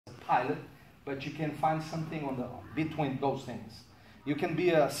pilot, but you can find something on the between those things. You can be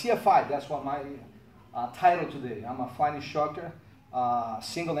a CFI. That's what my title today. I'm a flying instructor,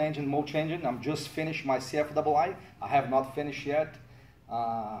 single engine, multi-engine. I'm just finished my CFII. I have not finished yet,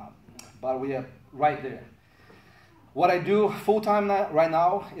 but we are right there. What I do full-time right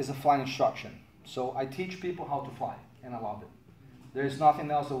now is a flying instruction. So I teach people how to fly, and I love it. There is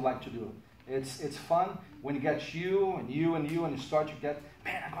nothing else I would like to do. It's fun when you get you and you and you, and you start to get,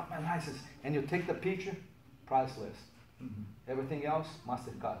 man, I got my license. And you take the picture, priceless. Mm-hmm. Everything else,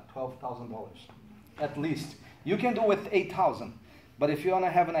 MasterCard, $12,000 at least. You can do with $8,000, but if you want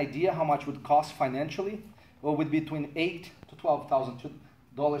to have an idea how much it would cost financially, well, it would be between $8,000 to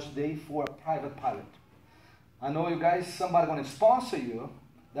 $12,000 a day for a private pilot. I know you guys, somebody going to sponsor you.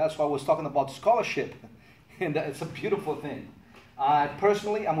 That's why I was talking about scholarship, and it's a beautiful thing.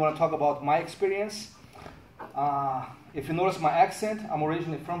 Personally, I'm going to talk about my experience. If you notice my accent, I'm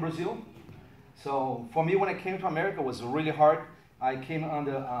originally from Brazil. So for me, when I came to America, it was really hard. I came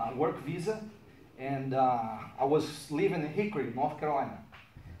under a work visa, and I was living in Hickory, North Carolina.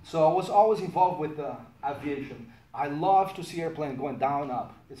 So I was always involved with aviation. I love to see airplanes going down and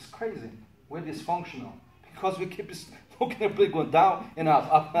up. It's crazy. We're dysfunctional because we keep looking at airplanes going down and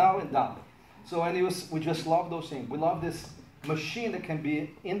up, down and down. So anyways, we just love those things. We love this machine that can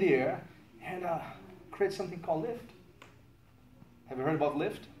be in the air and create something called lift. Have you heard about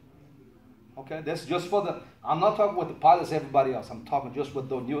lift? Okay, that's just for the, I'm not talking with the pilots, everybody else. I'm talking just with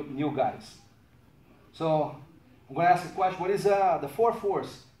the new guys. So I'm going to ask a question. What is the 4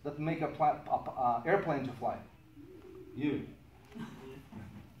 force that make an airplane to fly? You.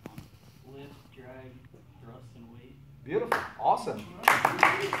 Lift, drag, thrust, and weight. Beautiful. Awesome.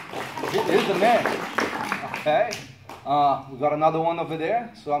 Here's the man. Okay. We got another one over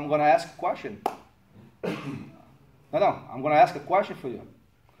there, so I'm going to ask a question. No, I'm going to ask a question for you.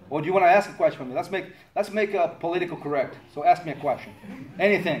 Or do you want to ask a question for me? Let's make a political correct. So ask me a question.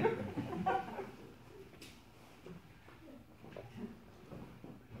 Anything.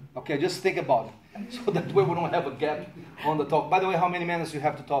 Okay, just think about it. So that way we don't have a gap on the talk. By the way, how many minutes do you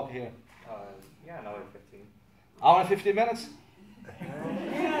have to talk here? Yeah, an hour and 15. Hour and 15 minutes?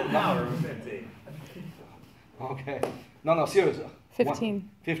 An hour and 15. Okay. No, seriously. 15.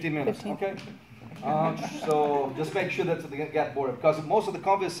 15 minutes. 15. Okay. So just make sure that they get bored, because most of the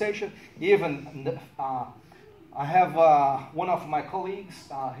conversation, even I have one of my colleagues,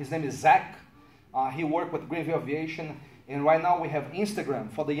 his name is Zach. He worked with Aviation, and right now we have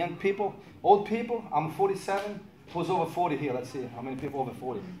Instagram for the young people, old people. I'm 47. Who's over 40 here? Let's see how many people over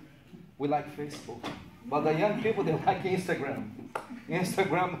 40. We like Facebook, but the young people, they like Instagram.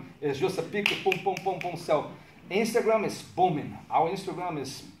 Instagram is just a picture, boom, boom, boom, boom. So Instagram is booming. Our Instagram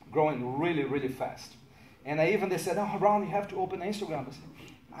is growing really, really fast. And they said, oh, Ron, you have to open Instagram. I said,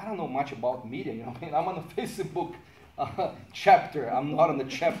 I don't know much about media, you know. I mean, I'm on the Facebook chapter. I'm not on the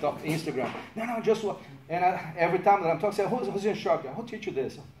chapter of Instagram. No, just what. And every time that I'm talking, I say, who's your instructor? Who teach you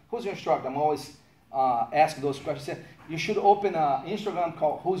this? Who's your instructor? I'm always asking those questions. I say, you should open an Instagram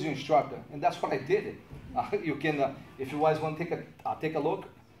called Who's Your Instructor? And that's what I did. You can, if you guys want to take a look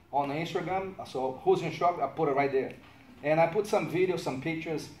on Instagram. So Who's Your Instructor? I put it right there. And I put some videos, some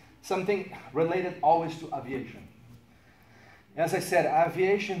pictures, something related always to aviation. As I said,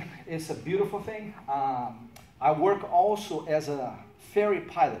 aviation is a beautiful thing. I work also as a ferry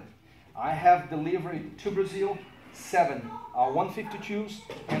pilot. I have delivered to Brazil 7 152s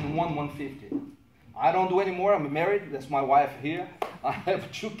and 150. I don't do anymore. I'm married. That's my wife here. I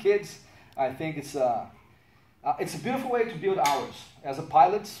have 2 kids. I think it's a beautiful way to build hours. As a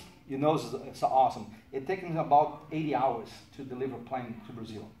pilot, you know, it's awesome. It takes me about 80 hours to deliver a plane to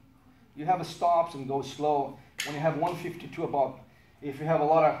Brazil. You have a stops and go slow. When you have 152, if you have a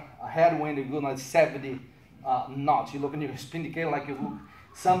lot of headwind, you're going at 70 knots. You look in your spin indicator like you look.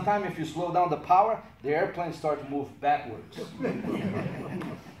 Sometimes if you slow down the power, the airplane starts to move backwards.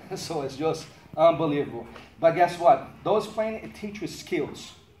 So it's just unbelievable. But guess what? Those planes teach you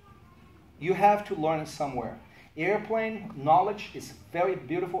skills. You have to learn it somewhere. Airplane knowledge is very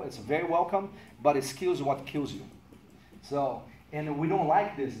beautiful. It's very welcome, but skills is what kills you. So, and we don't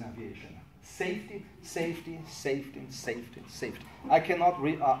like this in aviation. Safety, safety, safety, safety, safety. I cannot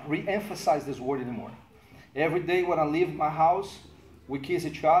re-emphasize this word anymore. Every day when I leave my house, we kiss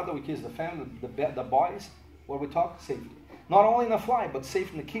each other, we kiss the family, the boys. What we talk? Safety. Not only in the flight, but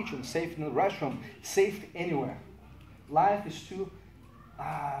safety in the kitchen, safety in the restroom, safety anywhere. Life is too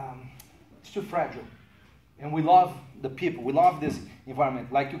fragile. And we love the people. We love this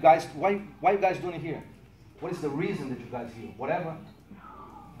environment. Like you guys, why you guys doing it here? What is the reason that you guys here? Whatever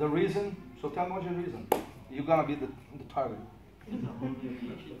the reason. So tell me what's your reason. You're gonna be the target. Because I love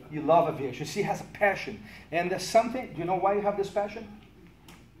aviation. You love aviation. See, he has a passion. And there's something, do you know why you have this passion?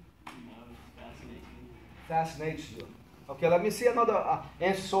 You know, it fascinates me. Fascinates you. Okay, let me see another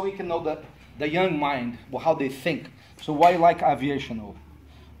answer so we can know the young mind, how they think. So why you like aviation?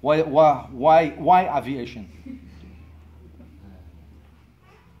 Why aviation?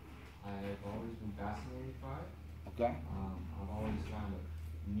 I've always been fascinated by it. Okay. I've always found it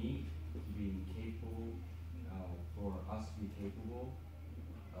neat to be capable, for us to be capable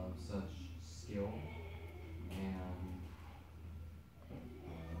of such skill, and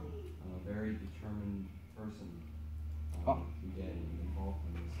I'm a very determined person to get involved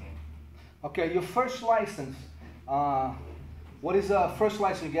in this. Okay, your first license. What is the first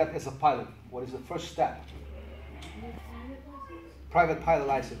license you get as a pilot? What is the first step? Private pilot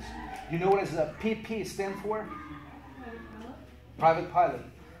license. You know what does the PP stand for? Private pilot.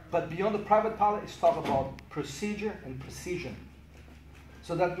 But beyond the private pilot, it's talk about procedure and precision.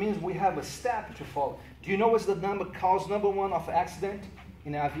 So that means we have a step to follow. Do you know what's the cause number one of accident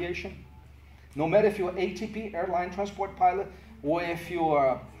in aviation? No matter if you're ATP, airline transport pilot, or if you're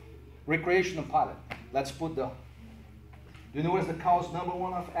a recreational pilot. Let's put the... Do you know what's the cause number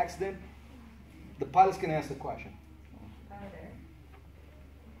one of accident? The pilots can answer the question.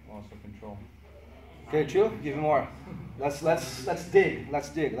 Loss of control. Okay, Chill, give me more. Let's dig.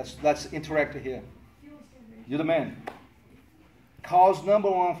 Let's interact here. You're the man. Cause number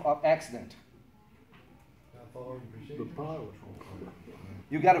one of accident.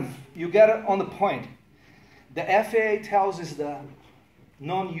 You got it on the point. The FAA tells us the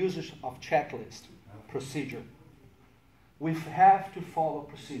non-usage of checklist procedure. We have to follow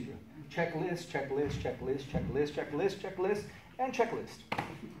procedure. Checklist, checklist, checklist, checklist, checklist, checklist, and checklist.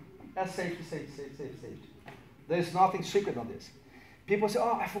 That's safety, safety, safety, safety, safety. There's nothing secret on this. People say,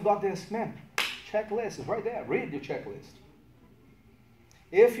 oh, I forgot this. Man, checklist is right there. Read the checklist.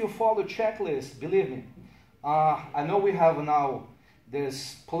 If you follow checklist, believe me, I know we have now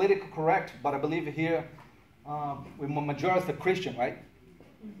this political correct, but I believe here we're majority Christian, right?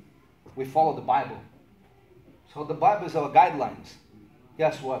 We follow the Bible. So the Bible is our guidelines.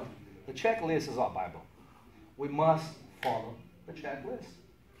 Guess what? The checklist is our Bible. We must follow the checklist.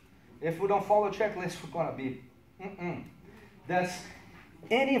 If we don't follow the checklist, we're going to be, That's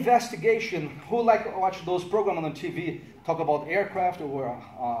any investigation. Who like to watch those programs on the TV, talk about aircraft or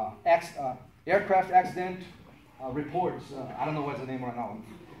aircraft accident reports. I don't know what's the name right now.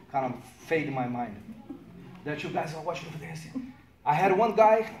 Kind of fade in my mind. That you guys are watching for this. I had one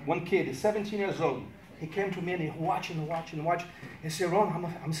guy, one kid, he's 17 years old. He came to me and he watching. He said,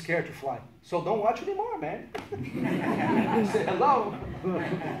 Ron, I'm scared to fly. So don't watch anymore, man. I said, hello.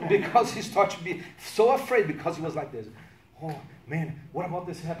 Because he started to be so afraid because he was like this. Oh, man, what about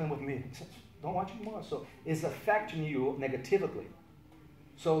this happened with me? He said, don't watch anymore. So it's affecting you negatively.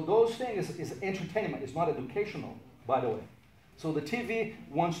 So those things is entertainment. It's not educational, by the way. So the TV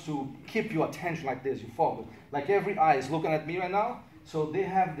wants to keep your attention like this. You follow. Like every eye is looking at me right now. So they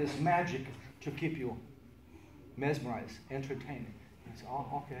have this magic to keep you mesmerized, entertained. You say,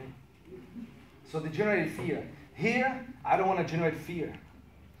 oh, okay. So they generate fear. Here, I don't want to generate fear.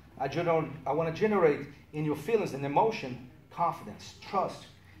 I want to generate in your feelings and emotion, confidence, trust.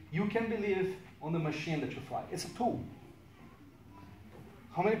 You can believe on the machine that you fly. It's a tool.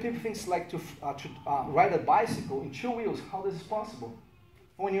 How many people think it's like to ride a bicycle in 2 wheels? How is this possible?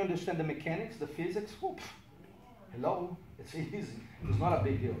 When you understand the mechanics, the physics, whoop, hello, it's easy. It's not a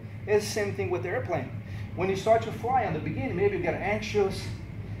big deal. It's the same thing with the airplane. When you start to fly in the beginning, maybe you get anxious.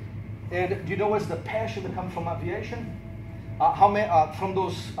 And do you know what's the passion that comes from aviation? How many from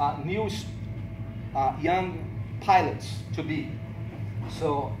those new young pilots to be?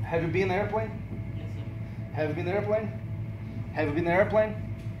 So, have you been in an airplane? Yes, sir. Have you been in an airplane? Have you been in an airplane?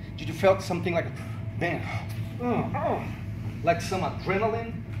 Did you feel something like, man, like some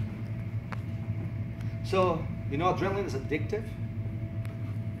adrenaline? So, you know, adrenaline is addictive.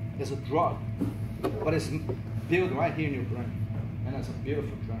 It's a drug, but it's built right here in your brain, and it's a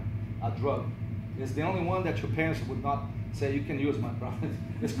beautiful drug. It's the only one that your parents would not say you can use, my brother.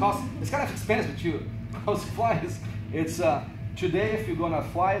 It's kind of expensive too. Because flight it's today if you're gonna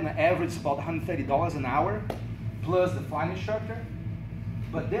fly, on average about $130 an hour, plus the flying instructor.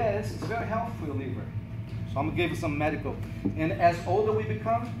 But this is very healthy for your liver. So I'm gonna give you some medical. And as older we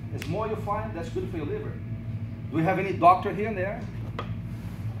become, as more you fly, that's good for your liver. Do we have any doctor here and there?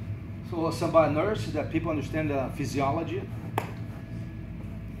 So somebody nurse that people understand the physiology.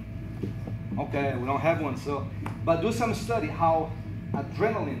 Okay, we don't have one. So, but do some study how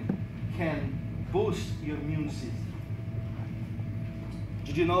adrenaline can boost your immune system.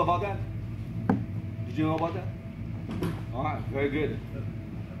 Did you know about that? Did you know about that? All right, very good.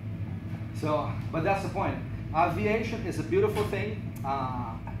 So, but that's the point. Aviation is a beautiful thing.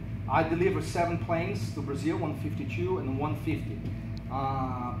 I delivered 7 planes to Brazil, 152 and 150.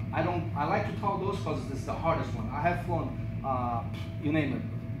 I like to talk those because it's the hardest one. I have flown, you name it,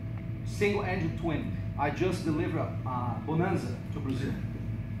 single engine twin. I just delivered Bonanza to Brazil.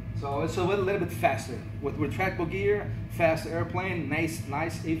 So it's a little bit faster with retractable gear, fast airplane, nice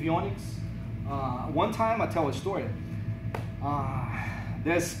avionics. One time I tell a story.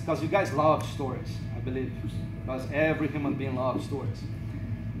 Because you guys love stories, I believe, because every human being loves stories.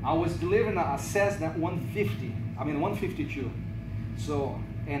 I was delivering a Cessna 152. So,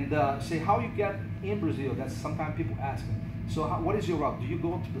 and say how you get in Brazil, that's sometimes people ask me. So what is your route? Do you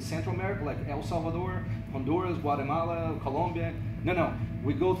go to the Central America, like El Salvador, Honduras, Guatemala, Colombia? No,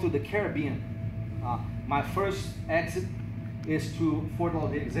 we go through the Caribbean. My first exit is to Fort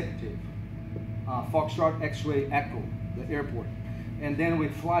Lauderdale Executive, Foxtrot X-Ray Echo, the airport. And then we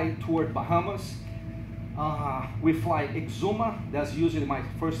fly toward Bahamas. We fly Exuma, that's usually my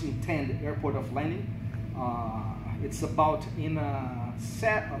first intended airport of landing. It's about on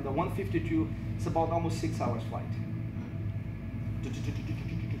the 152, it's about almost 6 hours flight.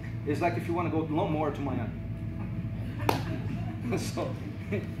 It's like if you want to go no more to Miami. So,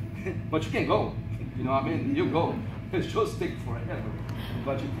 but you can go, you know what I mean? You go. It just takes forever,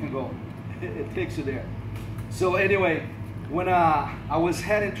 but you can go. It takes you there. So anyway, when I was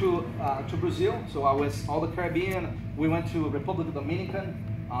heading to Brazil, so I was all the Caribbean. We went to Republic Dominican,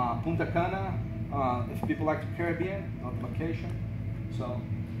 Punta Cana. If people like the Caribbean, not vacation. So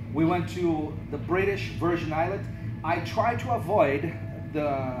we went to the British Virgin Islands. I tried to avoid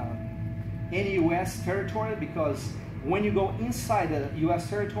any U.S. territory because when you go inside the U.S.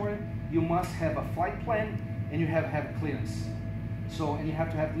 territory, you must have a flight plan and you have clearance. So, and you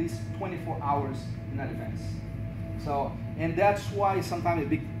have to have at least 24 hours in advance. So, and that's why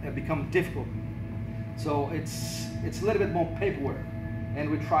sometimes it becomes difficult. So it's a little bit more paperwork,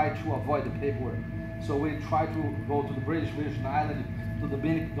 and we try to avoid the paperwork. So we try to go to the British Virgin Islands, to the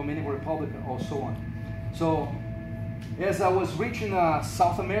Dominican Republic, or so on. So as I was reaching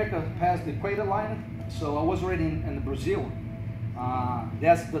South America past the equator line, so I was already in Brazil.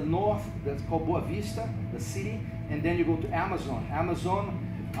 That's the north, that's called Boa Vista, the city, and then you go to Amazon. Amazon,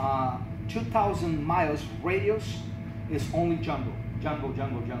 2,000 miles radius is only jungle. Jungle.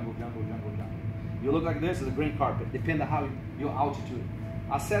 You look like this, it's a green carpet, depending on how your altitude.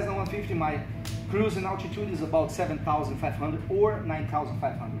 A Cessna 150, my cruising altitude is about 7,500 or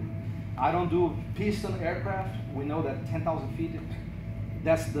 9,500. I don't do piston aircraft. We know that 10,000 feet,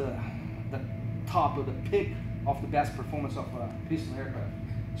 that's the top of the peak of the best performance of a piston aircraft.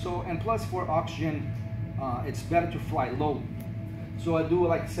 So, and plus for oxygen, it's better to fly low. So I do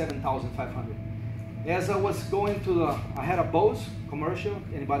like 7,500. As I was going to I had a Bose commercial.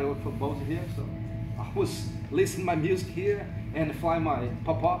 Anybody work for Bose here? So I was listening to my music here and fly my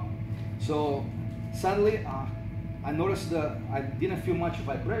pop-up. So suddenly I noticed that I didn't feel much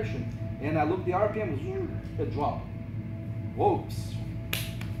vibration, and I looked the RPM, it dropped. Whoops.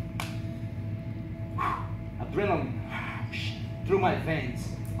 Adrenaline through my veins.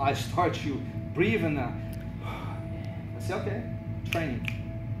 I start to breathe and I say, okay, training.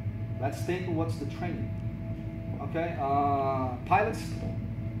 Let's think what's the training. Okay, pilots,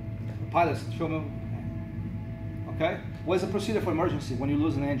 show me. Okay, what's the procedure for emergency when you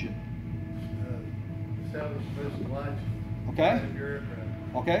lose an engine? Establish position lights. Okay. Your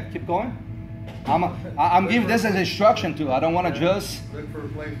aircraft. Okay, keep going. I'm giving this as instruction too. I don't want to just. Look for a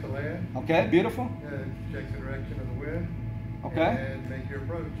place to land. Okay, beautiful. Check the direction of the wind. Okay. And make your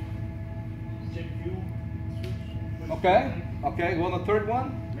approach. Check fuel. Okay. Okay. Go on the third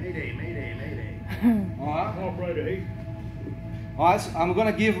one. Mayday, mayday, mayday. All right. Operator 8. All right. So I'm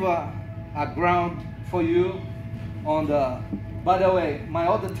gonna give a ground for you on the. By the way, my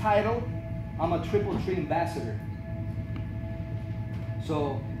other title, I'm a triple tree ambassador.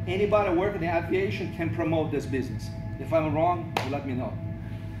 So anybody working in aviation can promote this business. If I'm wrong, you let me know.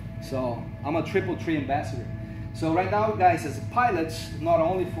 So I'm a triple tree ambassador. So right now, guys, as pilots, not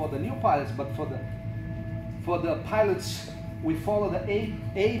only for the new pilots, but for the pilots, we follow the A,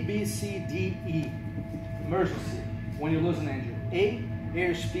 B, C, D, E emergency when you lose an engine. A,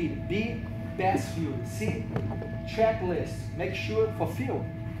 airspeed. B, best fuel. C, checklist. Make sure for fuel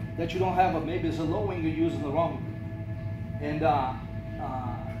that you don't have maybe it's a low wing you're using the wrong one. And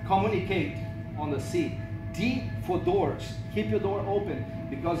communicate on the C. D, for doors. Keep your door open,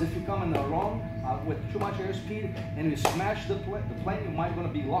 because if you come in the wrong with too much airspeed and you smash the plane, you might going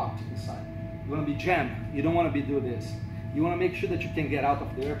to be locked inside. You're going to be jammed. You don't want to do this. You want to make sure that you can get out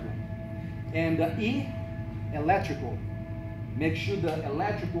of the airplane. And E, electrical. make sure the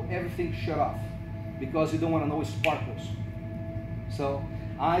electrical, everything shut off, because you don't want to know sparkles. So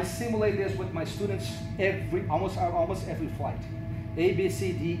I simulate this with my students almost every flight. A, B,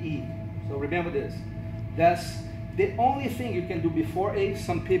 C, D, E. So remember this. That's the only thing you can do before A.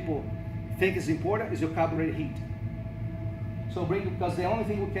 Some people think is important is your carburetor heat. So because the only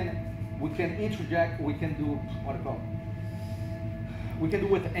thing we can interject, we can do what do you call it? We can do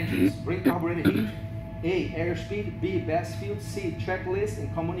with the engines. Bring carburetor heat. A, airspeed. B, best field. C, checklist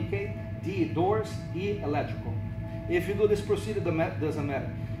and communicate. D, doors. E, electrical. If you do this procedure, doesn't matter.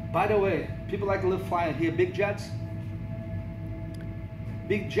 By the way, people like to live flying here, big jets.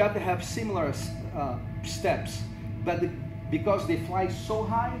 Big jets have similar steps, but because they fly so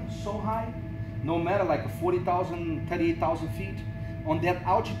high, no matter like 40,000, 38,000 feet, on that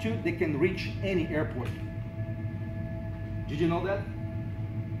altitude, they can reach any airport. Did you know that?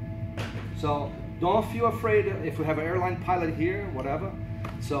 So don't feel afraid if we have an airline pilot here, whatever.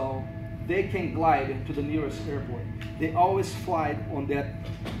 So they can glide to the nearest airport. They always fly on that,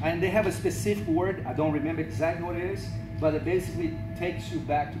 and they have a specific word, I don't remember exactly what it is, but it basically takes you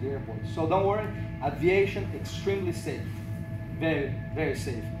back to the airport. So don't worry, aviation, extremely safe. Very, very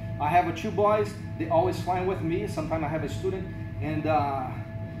safe. I have two boys, they always flying with me. Sometimes I have a student, and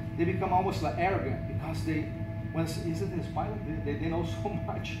they become almost like arrogant, because isn't this pilot? They know so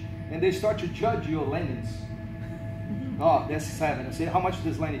much, and they start to judge your landings. Oh, that's 7. I say, how much is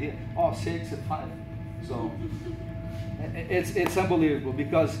this landing here? Oh, 6 and 5. So it's unbelievable,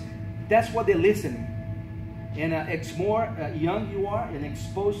 because that's what they're listening. And it's more young you are and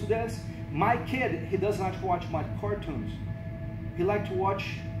exposed to this. My kid, he does not watch my cartoons. He likes to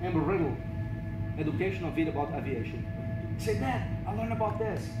watch Amber Riddle, educational video about aviation. He said, Dad, I learned about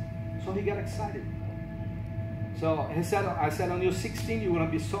this. So he got excited. So I said, when you're 16, you're going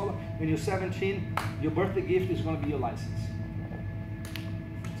to be solo. When you're 17, your birthday gift is going to be your license.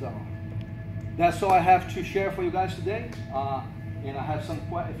 So that's all I have to share for you guys today. And I have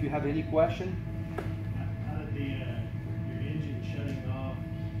if you have any question. How did your engine shutting off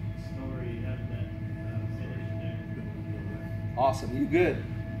story, how did that finish there? Awesome, you're good.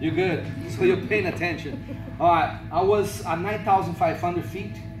 You're good. So you're paying attention. All right, I was at 9,500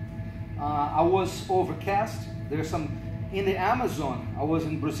 feet. I was overcast. There's some, in the Amazon, I was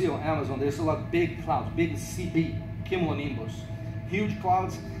in Brazil, Amazon, there's a lot of big clouds, big CB, cumulonimbus, huge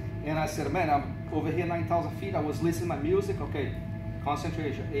clouds. And I said, man, I'm over here 9,000 feet. I was listening to my music. Okay,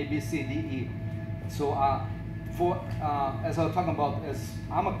 concentration, A, B, C, D, E. So as I was talking about, as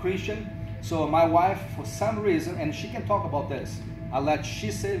I'm a Christian, so my wife, for some reason, and she can talk about this, I let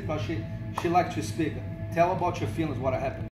she say it because she likes to speak. Tell about your feelings, what happened.